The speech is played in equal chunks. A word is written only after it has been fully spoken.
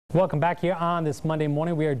Welcome back here on this Monday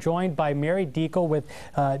morning. We are joined by Mary Deacle with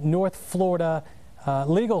North Florida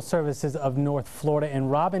Legal Services of North Florida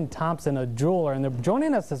and Robin Thompson, a jeweler. And they're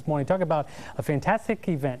joining us this morning talking about a fantastic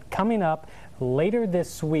event coming up later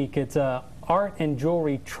this week. It's a art and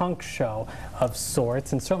jewelry trunk show of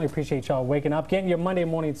sorts, and certainly appreciate y'all waking up, getting your Monday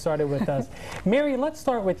morning started with us. Mary, let's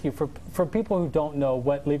start with you. For people who don't know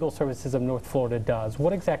what Legal Services of North Florida does,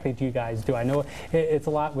 what exactly do you guys do? I know it's a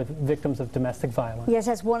lot with victims of domestic violence. Yes,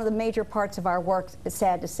 that's one of the major parts of our work, it's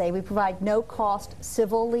sad to say. We provide no-cost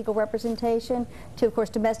civil legal representation to, of course,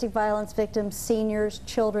 domestic violence victims, seniors,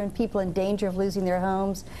 children, people in danger of losing their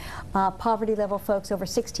homes, poverty-level folks over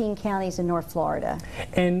 16 counties in North Florida.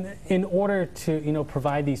 And in order to,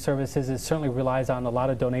 provide these services, it certainly relies on a lot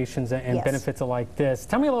of donations and yes. benefits like this.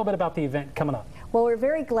 Tell me a little bit about the event coming up. Well, we're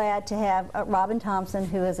very glad to have Robin Thompson,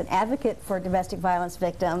 who is an advocate for domestic violence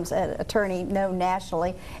victims, an attorney known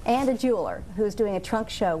nationally, and a jeweler who is doing a trunk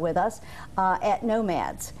show with us at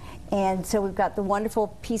Nomads. And so we've got the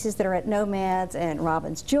wonderful pieces that are at Nomads and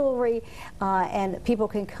Robin's jewelry, and people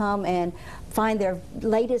can come and find their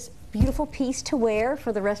latest beautiful piece to wear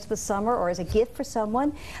for the rest of the summer or as a gift for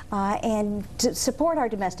someone, and to support our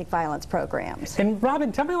domestic violence programs. And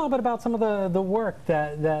Robin, tell me a little bit about some of the work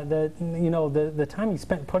the time you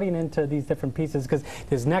spent putting into these different pieces, because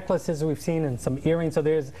there's necklaces we've seen and some earrings, so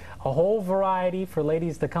there's a whole variety for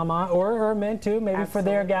ladies to come on, or men too, maybe Absolutely. For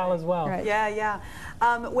their gal as well. Right. Yeah.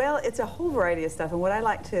 Well, it's a whole variety of stuff, and what I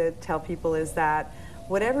like to tell people is that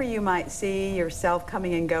whatever you might see yourself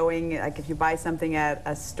coming and going, like if you buy something at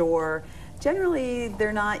a store, generally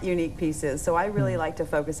they're not unique pieces, so I really like to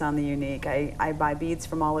focus on the unique. I buy beads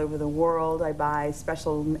from all over the world. I buy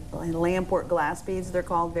special lampwork glass beads, they're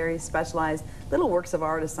called, very specialized little works of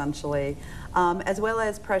art essentially, as well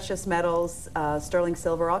as precious metals, sterling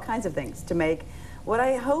silver, all kinds of things to make what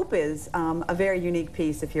I hope is a very unique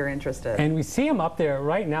piece if you're interested. And we see them up there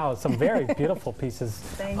right now, some very beautiful pieces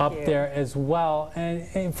there as well.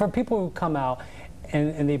 And for people who come out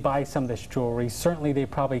and they buy some of this jewelry, certainly they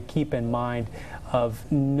probably keep in mind of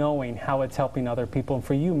knowing how it's helping other people. And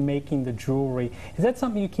for you making the jewelry, is that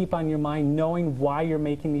something you keep on your mind, knowing why you're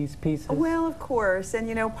making these pieces? Well, of course.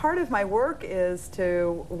 And part of my work is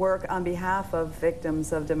to work on behalf of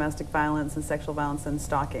victims of domestic violence and sexual violence and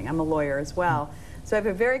stalking. I'm a lawyer as well. So I have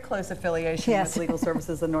a very close affiliation yes. with Legal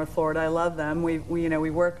Services in North Florida. I love them. We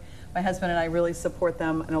work, my husband and I really support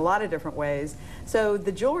them in a lot of different ways. So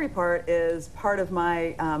the jewelry part is part of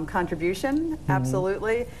my contribution,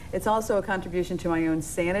 absolutely. It's also a contribution to my own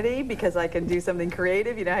sanity because I can do something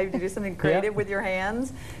creative. You know how you do something creative with your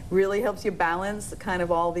hands. Really helps you balance kind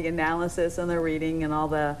of all the analysis and the reading and all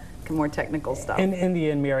the more technical stuff. And in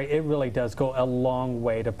the end, Mary, it really does go a long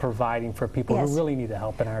way to providing for people yes. who really need the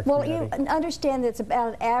help in our community. Well, you understand that it's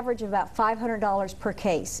about an average of about $500 per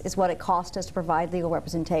case is what it costs us to provide legal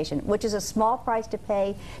representation, which is a small price to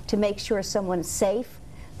pay to make sure someone is safe,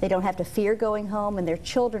 they don't have to fear going home, and their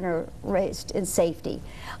children are raised in safety.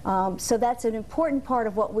 So that's an important part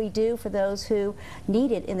of what we do for those who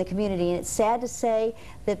need it in the community. And it's sad to say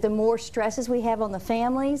that the more stresses we have on the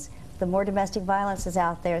families, the more domestic violence is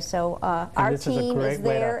out there. So our team is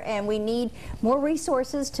there, and we need more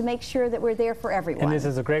resources to make sure that we're there for everyone. And this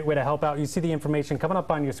is a great way to help out. You see the information coming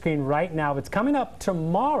up on your screen right now. It's coming up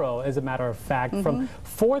tomorrow, as a matter of fact, from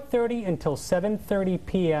 4:30 until 7:30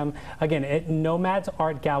 p.m. Again, at Nomads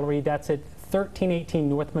Art Gallery. That's at 1318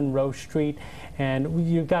 North Monroe Street.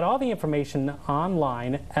 And you've got all the information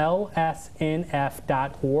online, lsnf.org.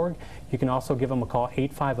 You can also give them a call,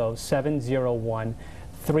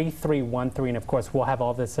 850-701-3313, and of course we'll have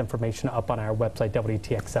all this information up on our website,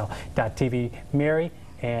 WTXL.tv. Mary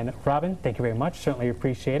and Robin, thank you very much. Certainly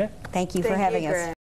appreciate it. Thank you for having us.